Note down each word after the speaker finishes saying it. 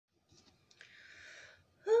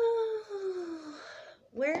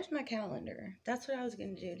where's my calendar? That's what I was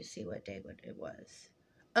going to do to see what day it was.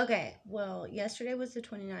 Okay, well, yesterday was the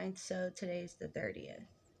 29th, so today's the 30th.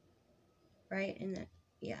 Right?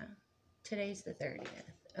 Yeah. Today's the 30th.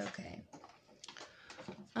 Okay.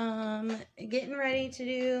 Getting ready to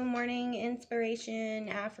do morning inspiration,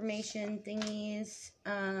 affirmation thingies.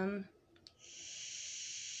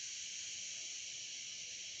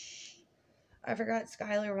 I forgot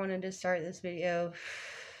Skylar wanted to start this video,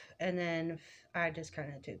 and then I just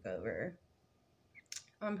kind of took over.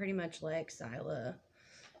 I'm pretty much like Sila,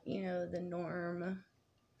 you know, the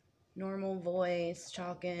normal voice,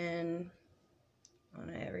 talking on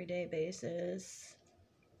an everyday basis.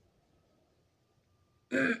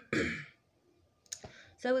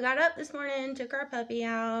 So we got up this morning, took our puppy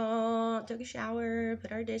out, took a shower,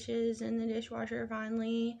 put our dishes in the dishwasher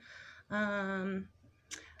finally. I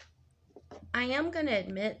am going to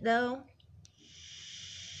admit, though,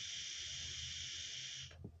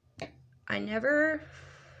 I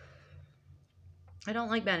don't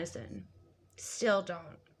like medicine. Still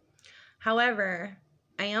don't. However,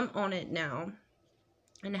 I am on it now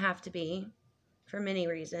and have to be for many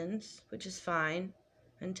reasons, which is fine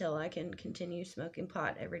until I can continue smoking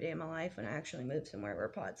pot every day of my life when I actually move somewhere where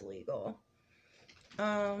pot's legal.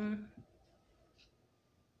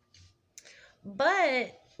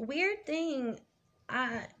 But weird thing,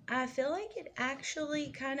 I feel like it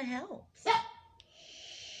actually kind of helps.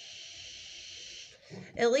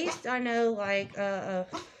 At least I know, like,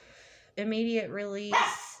 immediate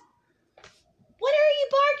release. What are you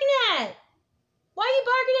barking at? Why are you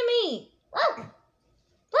barking at me?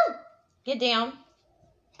 Get down.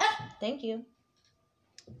 Thank you.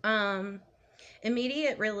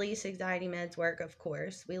 Immediate release anxiety meds work, of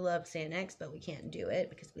course. We love Xanax, but we can't do it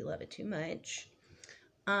because we love it too much.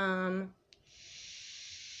 And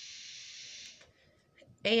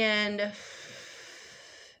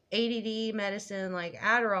ADD medicine like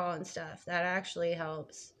Adderall and stuff, that actually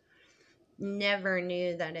helps. Never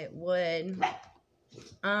knew that it would.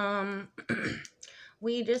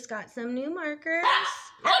 We just got some new markers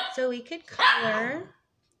so we could color.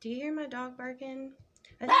 Do you hear my dog barking?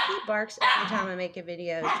 I think he barks every time I make a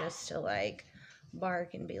video just to like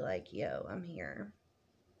bark and be like, yo, I'm here.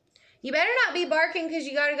 You better not be barking because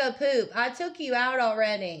you gotta go poop. I took you out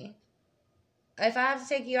already. If I have to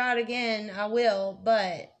take you out again, I will,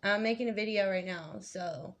 but I'm making a video right now,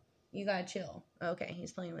 so you gotta chill. Okay,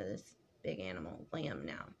 he's playing with this big animal lamb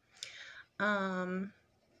now.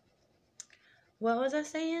 What was I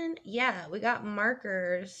saying? Yeah, we got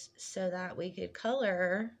markers so that we could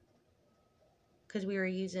color, because we were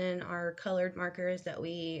using our colored markers that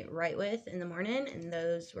we write with in the morning, and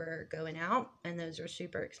those were going out, and those were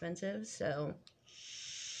super expensive, so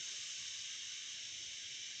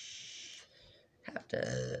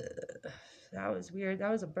that was weird. That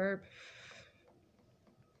was a burp.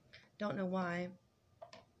 Don't know why.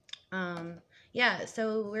 Yeah,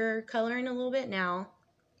 so we're coloring a little bit now.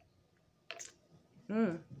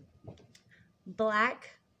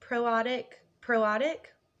 Black probiotic.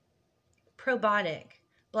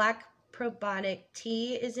 Black probiotic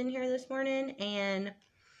tea is in here this morning, and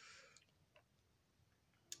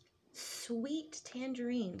sweet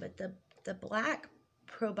tangerine, but the black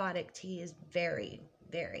probiotic tea is very,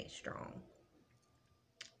 very strong.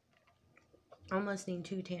 Almost need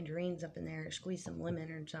 2 tangerines up in there, squeeze some lemon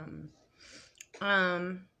or something.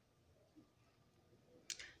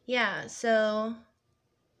 Yeah, so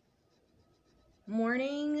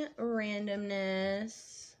morning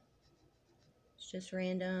randomness. It's just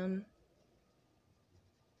random.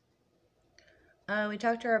 We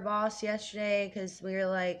talked to our boss yesterday because we were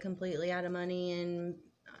like completely out of money and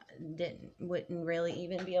wouldn't really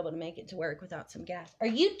even be able to make it to work without some gas. Are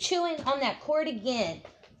you chewing on that cord again?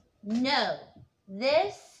 No.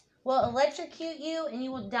 This will electrocute you and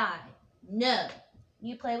you will die. No.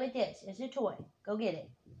 You play with this. It's a toy. Go get it.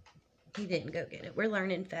 He didn't go get it. We're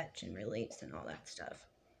learning fetch and release and all that stuff.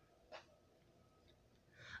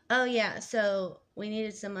 Oh, yeah. So we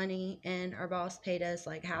needed some money and our boss paid us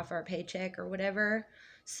like half our paycheck or whatever.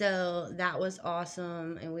 So that was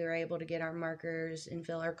awesome. And we were able to get our markers and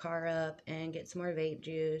fill our car up and get some more vape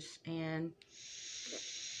juice. And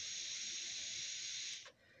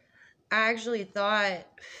I actually thought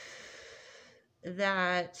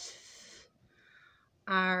that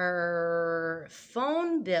our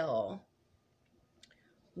phone bill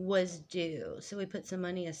was due, so we put some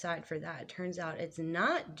money aside for that. Turns out it's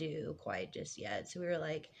not due quite just yet, so we were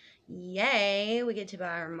like, yay, we get to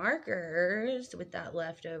buy our markers with that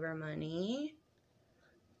leftover money.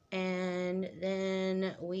 And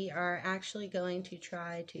then we are actually going to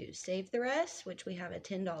try to save the rest, which we have a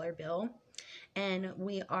 $10 bill. And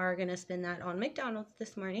we are going to spend that on McDonald's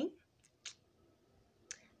this morning.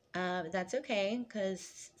 That's okay,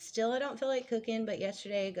 because still I don't feel like cooking, but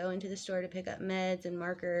yesterday going to the store to pick up meds and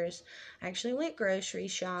markers, I actually went grocery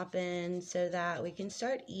shopping so that we can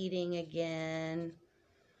start eating again.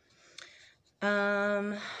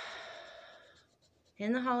 And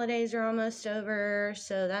the holidays are almost over,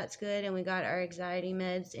 so that's good, and we got our anxiety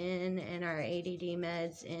meds in and our ADD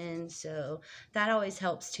meds in, so that always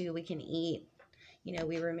helps too. We can eat. You know,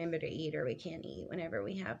 we remember to eat, or we can't eat whenever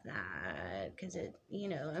we have that, because it, you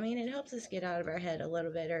know, I mean, it helps us get out of our head a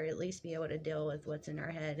little bit, or at least be able to deal with what's in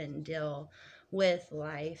our head and deal with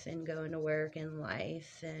life and going to work and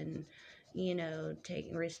life and, you know,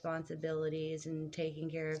 taking responsibilities and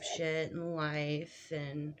taking care of shit in life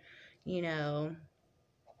and, you know.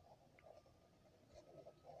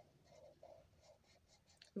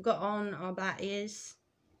 We've got on our batties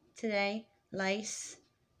today, lace,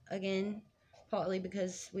 again. Partly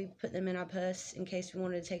because we put them in our purse in case we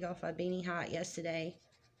wanted to take off our beanie hat yesterday.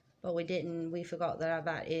 But we didn't. We forgot that our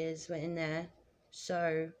bat ears were in there.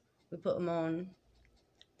 So we put them on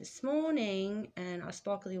this morning. And our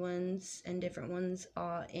sparkly ones and different ones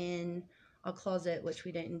are in our closet, which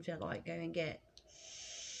we didn't feel like going and get.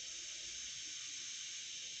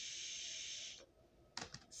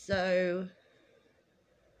 So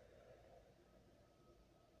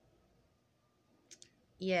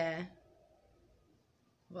yeah.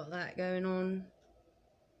 Got that going on.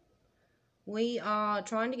 We are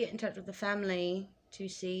trying to get in touch with the family to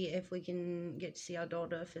see if we can get to see our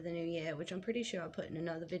daughter for the new year, which I'm pretty sure I'll put in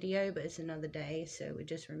another video, but it's another day, so we're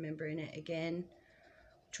just remembering it again.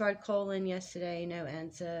 Tried calling yesterday, no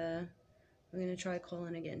answer. We're going to try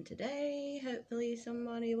calling again today. Hopefully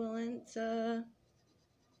somebody will answer.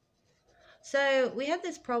 So we have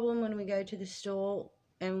this problem when we go to the store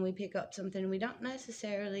and we pick up something. We don't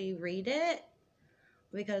necessarily read it,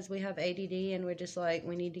 because we have ADD and we're just like,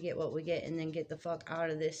 we need to get what we get and then get the fuck out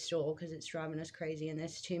of this store because it's driving us crazy and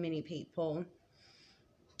there's too many people.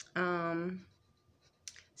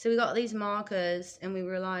 So we got these markers and we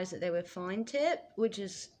realized that they were fine tip, which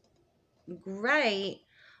is great,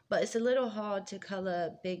 but it's a little hard to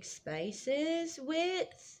color big spaces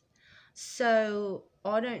with. So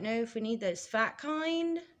I don't know if we need those fat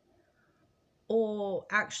kind or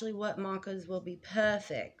actually what markers will be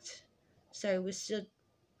perfect. So we're still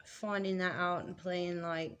finding that out and playing,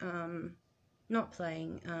 like, not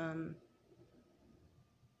playing,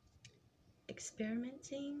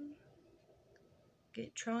 experimenting,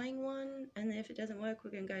 trying one, and then if it doesn't work,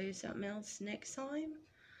 we're gonna go do something else next time.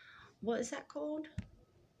 What is that called?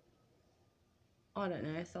 I don't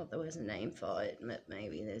know. I thought there was a name for it, but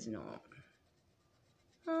maybe there's not.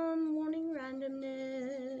 Morning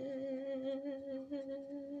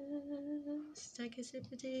randomness. Take a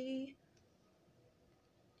sip of tea.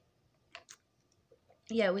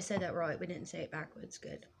 Yeah, we said that right. We didn't say it backwards.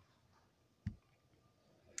 Good.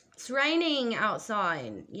 It's raining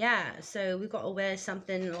outside. Yeah, so we've got to wear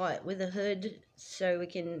something like with a hood so we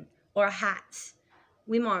can, or a hat.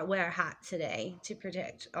 We might wear a hat today to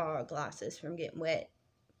protect our glasses from getting wet.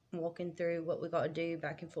 Walking through what we got to do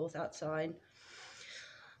back and forth outside.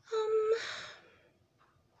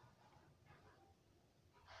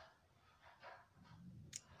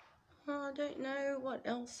 I don't know what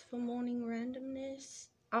else for morning randomness.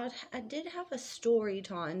 I did have a story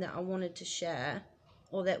time that I wanted to share,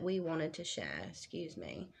 or that we wanted to share, excuse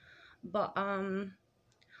me. But I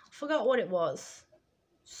forgot what it was.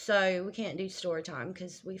 So we can't do story time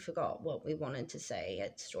because we forgot what we wanted to say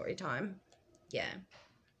at story time. Yeah.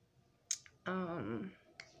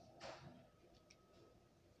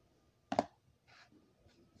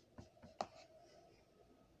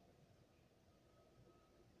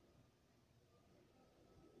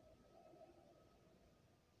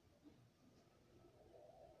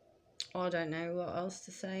 I don't know what else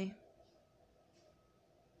to say.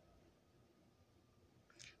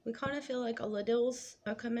 We kind of feel like our littles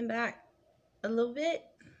are coming back a little bit.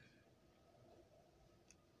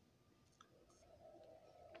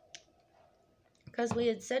 Because we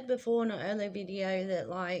had said before in an earlier video that,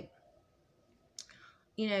 like,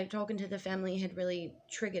 you know, talking to the family had really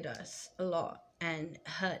triggered us a lot and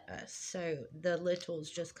hurt us. So the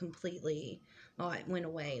littles just completely, like, went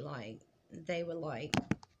away. Like, they were, like,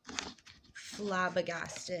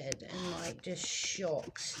 flabbergasted and, like, just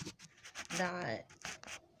shocked that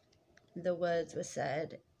the words were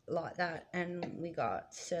said like that, and we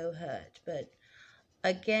got so hurt. But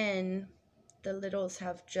again, the littles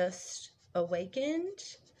have just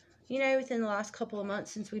awakened, you know, within the last couple of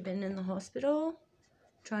months since we've been in the hospital.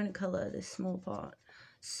 I'm trying to color this small part.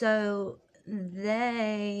 So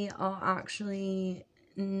they are actually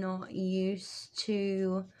not used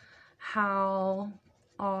to how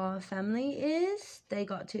our family is. They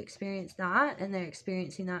got to experience that, and they're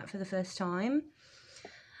experiencing that for the first time.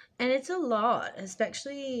 And it's a lot,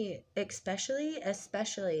 especially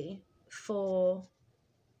for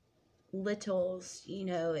littles. You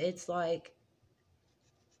know, it's like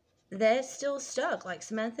they're still stuck. Like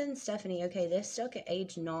Samantha and Stephanie, okay, they're stuck at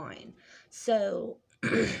age 9. So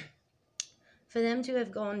for them to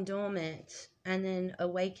have gone dormant and then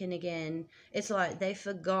awaken again, it's like they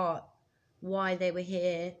forgot why they were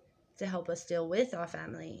here to help us deal with our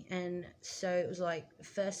family. And so it was like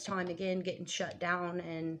first time again getting shut down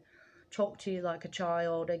and talked to like a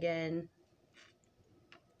child again.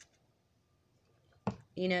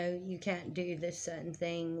 You know, you can't do this certain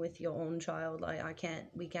thing with your own child. Like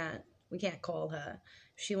we can't call her.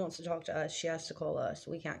 If she wants to talk to us, she has to call us.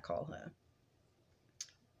 We can't call her.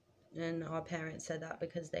 And our parents said that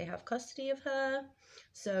because they have custody of her.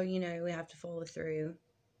 So, you know, we have to follow through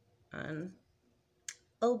and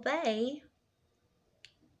obey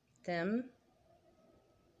them.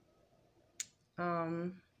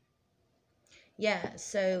 Yeah,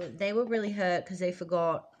 so they were really hurt because they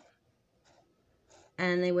forgot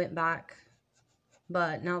and they went back.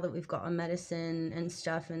 But now that we've got our medicine and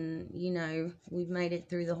stuff and, you know, we've made it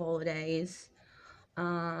through the holidays,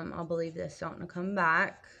 I believe they're starting to come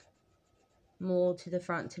back more to the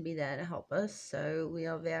front to be there to help us. So we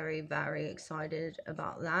are very, very excited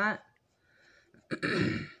about that.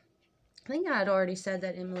 I think I had already said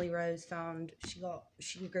that Emily Rose found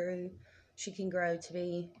she can grow to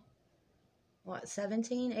be what,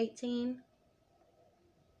 17, 18?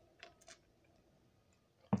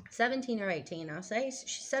 17 or 18, I'll say.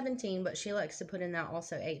 She's 17, but she likes to put in that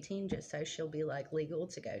also 18 just so she'll be like legal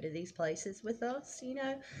to go to these places with us, you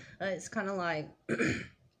know. It's kind of like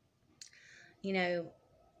you know,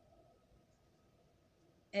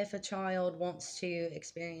 if a child wants to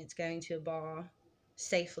experience going to a bar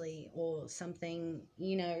safely or something,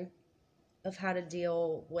 you know, of how to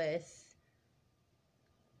deal with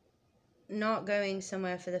not going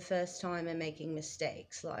somewhere for the first time and making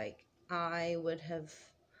mistakes. Like I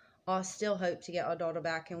still hope to get our daughter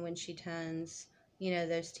back, and when she turns, you know,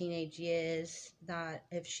 those teenage years, that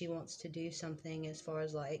if she wants to do something as far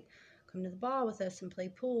as like come to the bar with us and play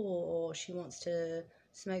pool, or she wants to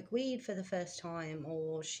smoke weed for the first time,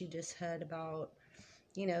 or she just heard about,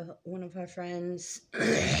 you know, one of her friends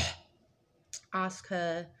ask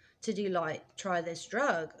her to do like try this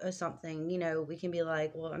drug or something, you know, we can be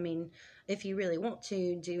like, well, I mean, if you really want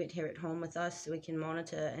to do it here at home with us, we can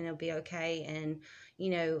monitor and it'll be okay. And you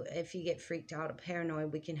know, if you get freaked out or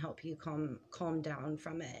paranoid, we can help you calm down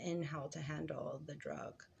from it and how to handle the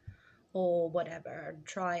drug or whatever.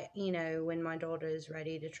 Try, you know, when my daughter is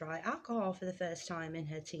ready to try alcohol for the first time in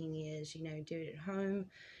her teen years, you know, do it at home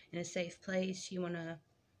in a safe place. You want to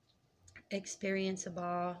experience a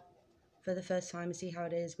bar for the first time, see how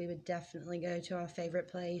it is, we would definitely go to our favorite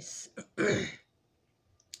place,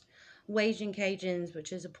 Waging Cajuns,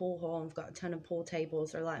 which is a pool hall. We've got a ton of pool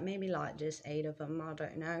tables, or like maybe like just 8 of them, I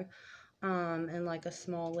don't know, and like a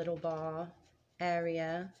small little bar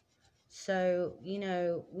area. So, you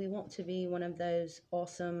know, we want to be one of those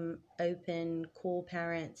awesome, open, cool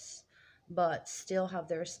parents, but still have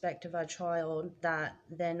the respect of our child, that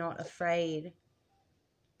they're not afraid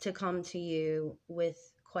to come to you with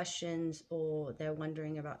questions or they're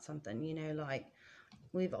wondering about something, you know. Like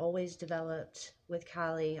we've always developed with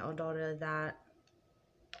Callie, our daughter, that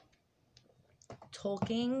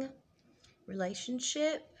talking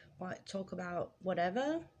relationship, like talk about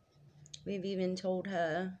whatever. We've even told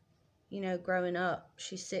her, you know, growing up,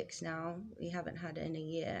 she's 6 now, we haven't had it in a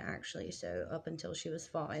year actually, so up until she was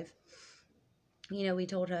 5, you know, we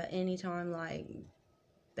told her anytime, like,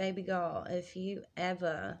 baby girl, if you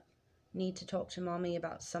ever need to talk to mommy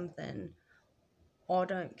about something, I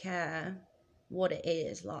don't care what it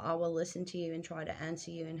is, like I will listen to you and try to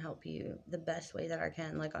answer you and help you the best way that I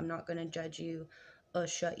can. Like I'm not going to judge you or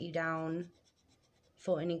shut you down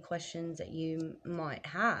for any questions that you might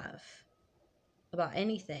have about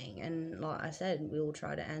anything, and like I said, we will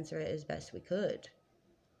try to answer it as best we could.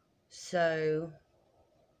 So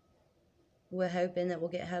we're hoping that we'll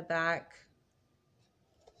get her back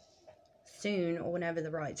soon, or whenever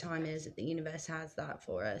the right time is that the universe has that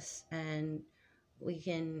for us, and we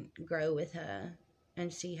can grow with her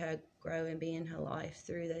and see her grow and be in her life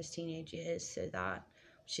through those teenage years, so that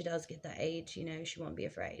she does get that age, you know, she won't be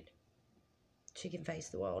afraid. She can face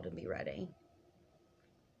the world and be ready.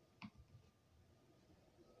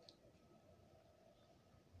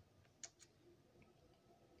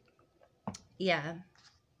 Yeah.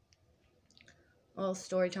 A little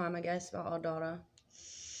story time, I guess, about our daughter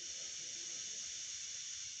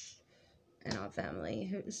and our family,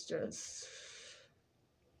 who's just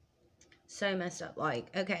so messed up. Like,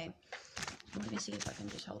 okay, let me see if I can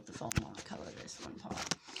just hold the phone while I color this one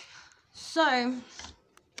part. So,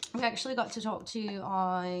 we actually got to talk to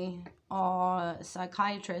our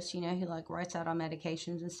psychiatrist, you know, who, like, writes out our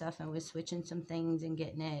medications and stuff, and we're switching some things and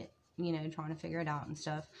getting it, you know, trying to figure it out and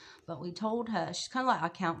stuff. But we told her, she's kind of like our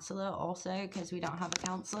counselor also, because we don't have a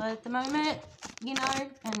counselor at the moment, you know,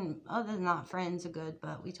 and other than that, friends are good.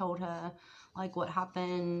 But we told her, like, what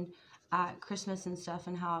happened at Christmas and stuff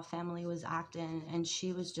and how our family was acting, and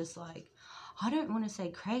she was just like, I don't want to say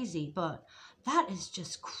crazy, but that is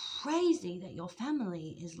just crazy that your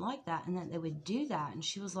family is like that and that they would do that. And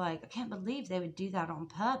she was like, I can't believe they would do that on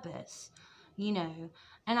purpose, you know.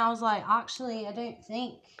 And I was like, actually, I don't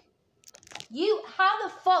think how the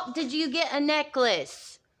fuck did you get a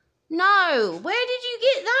necklace? No, where did you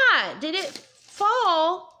get that? Did it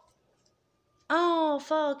fall? Oh,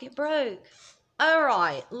 fuck, it broke. All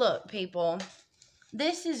right, look, people.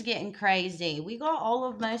 This is getting crazy. We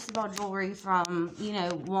got most of our jewelry from, you know,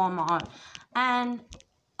 Walmart. And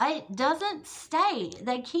it doesn't stay.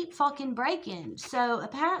 They keep fucking breaking. So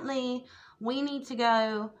apparently we need to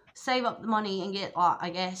go save up the money and get, like, I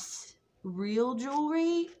guess, real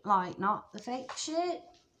jewelry. Like, not the fake shit.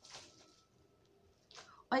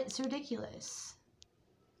 It's ridiculous.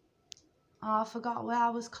 Oh, I forgot where I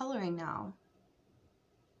was coloring now.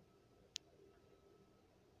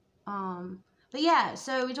 But yeah,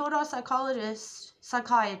 so we told our psychiatrist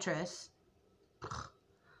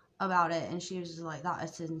about it, and she was just like, that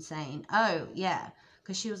is insane. Oh, yeah,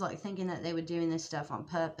 because she was like thinking that they were doing this stuff on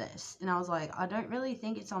purpose. And I was like, I don't really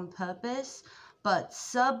think it's on purpose, but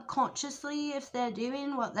subconsciously, if they're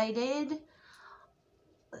doing what they did,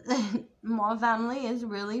 my family is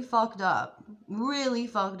really fucked up. Really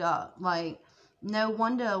fucked up. Like, no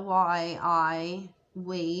wonder why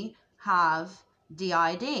we have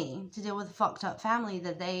DID, to deal with a fucked up family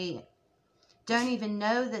that they don't even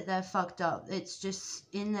know that they're fucked up. It's just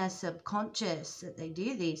in their subconscious that they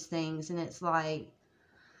do these things. And it's like,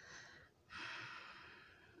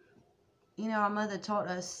 you know, our mother taught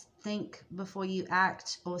us, think before you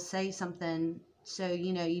act or say something, so,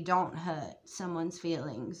 you know, you don't hurt someone's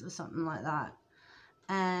feelings or something like that.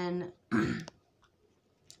 And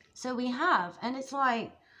so we have, and it's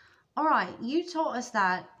like, all right, you taught us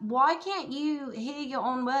that. Why can't you hear your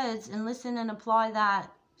own words and listen and apply that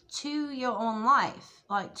to your own life,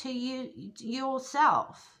 like to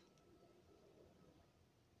yourself?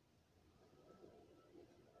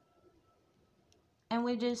 And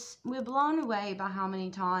we're blown away by how many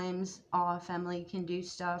times our family can do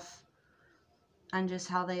stuff and just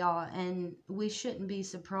how they are. And we shouldn't be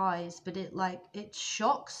surprised, but it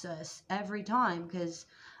shocks us every time, because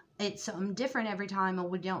it's something different every time, or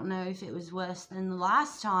we don't know if it was worse than the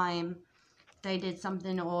last time they did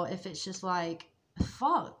something, or if it's just like,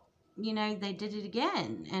 fuck, you know, they did it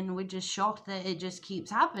again, and we're just shocked that it just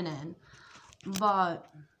keeps happening. But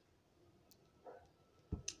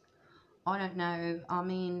I don't know. I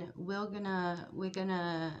mean, we're gonna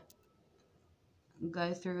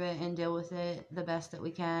go through it and deal with it the best that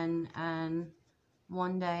we can, and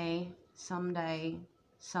one day, someday,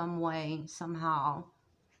 some way, somehow,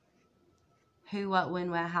 who, what,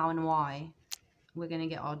 when, where, how, and why, we're gonna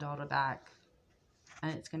get our daughter back.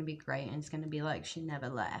 And it's going to be great, and it's going to be like she never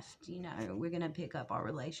left, you know. We're going to pick up our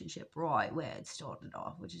relationship right where it started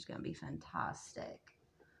off, which is going to be fantastic.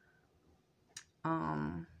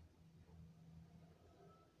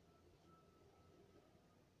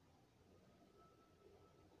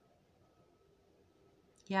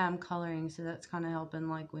 Yeah, I'm coloring, so that's kind of helping,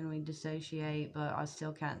 like, when we dissociate, but I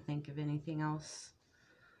still can't think of anything else.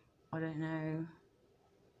 I don't know.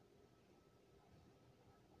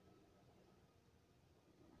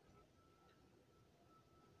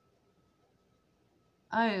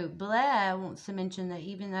 Oh, Blair wants to mention that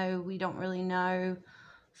even though we don't really know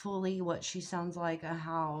fully what she sounds like or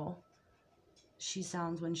how she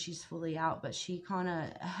sounds when she's fully out, but she kind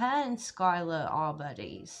of, her and Skylar are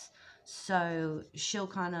buddies. So she'll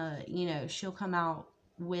kind of, you know, she'll come out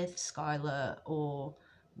with Skylar, or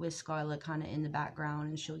with Skylar kind of in the background,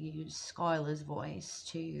 and she'll use Skylar's voice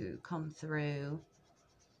to come through.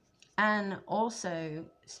 And also,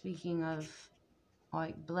 speaking of,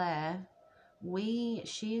 like, Blair,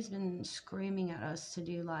 she's been screaming at us to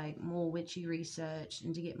do, like, more witchy research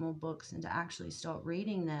and to get more books and to actually start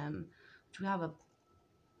reading them, which we have a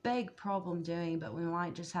big problem doing, but we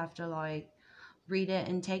might just have to, like, read it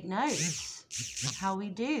and take notes, how we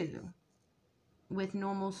do with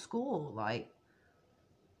normal school. Like,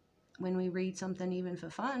 when we read something even for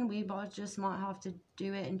fun, we both just might have to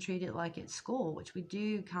do it and treat it like it's school, which we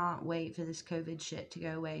can't wait for this COVID shit to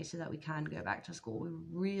go away so that we can go back to school. We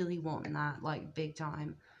really want that, like, big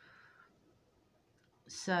time.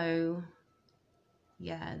 So,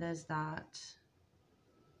 yeah, there's that.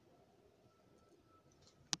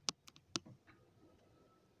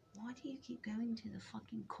 Why do you keep going to the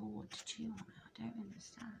fucking cord to chew on it? I don't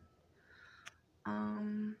understand.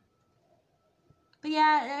 But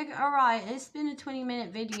yeah, alright, it's been a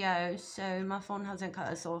 20-minute video, so my phone hasn't cut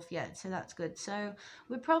us off yet, so that's good. So,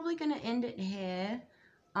 we're probably going to end it here.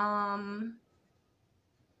 I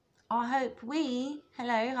hope hello,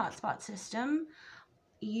 Hotspot System,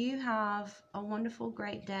 you have a wonderful,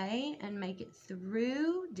 great day, and make it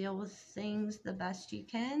through. Deal with things the best you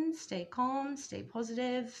can. Stay calm, stay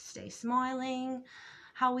positive, stay smiling,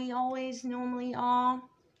 how we always normally are.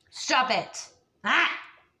 Stop it! Ah!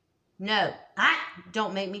 No. Ah!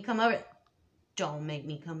 Don't make me come over. Don't make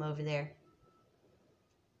me come over there.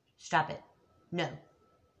 Stop it. No.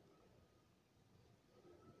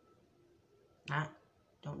 Ah!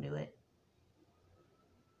 Don't do it.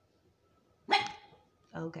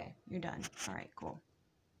 Okay, you're done. Alright, cool.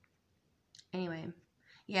 Anyway,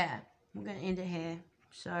 yeah, I'm gonna end it here.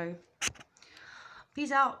 So,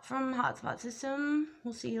 peace out from Hotspot System.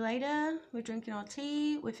 We'll see you later. We're drinking our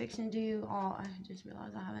tea. We're fixing to do our... I just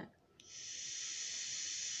realized I haven't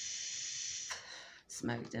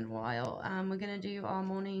smoked in a while. We're gonna do our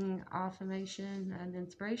morning affirmation and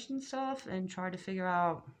inspiration stuff and try to figure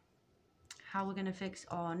out how we're gonna fix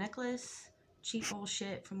our necklace. Cheap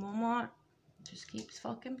bullshit from Walmart. Just keeps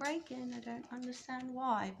fucking breaking. I don't understand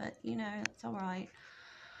why, but you know, it's alright.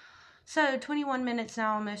 So 21 minutes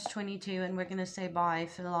now, almost 22, and we're gonna say bye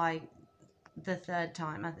for like the third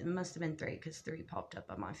time. It must have been 3 because 3 popped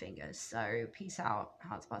up on my fingers. So peace out,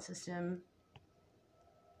 Hotspot System.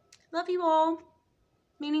 Love you all,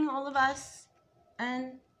 meaning all of us.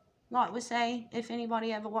 And like we say, if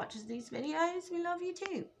anybody ever watches these videos, we love you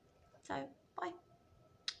too. So bye.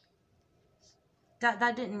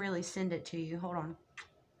 That didn't really send it to you. Hold on.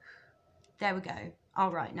 There we go.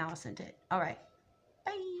 All right, now I sent it. All right.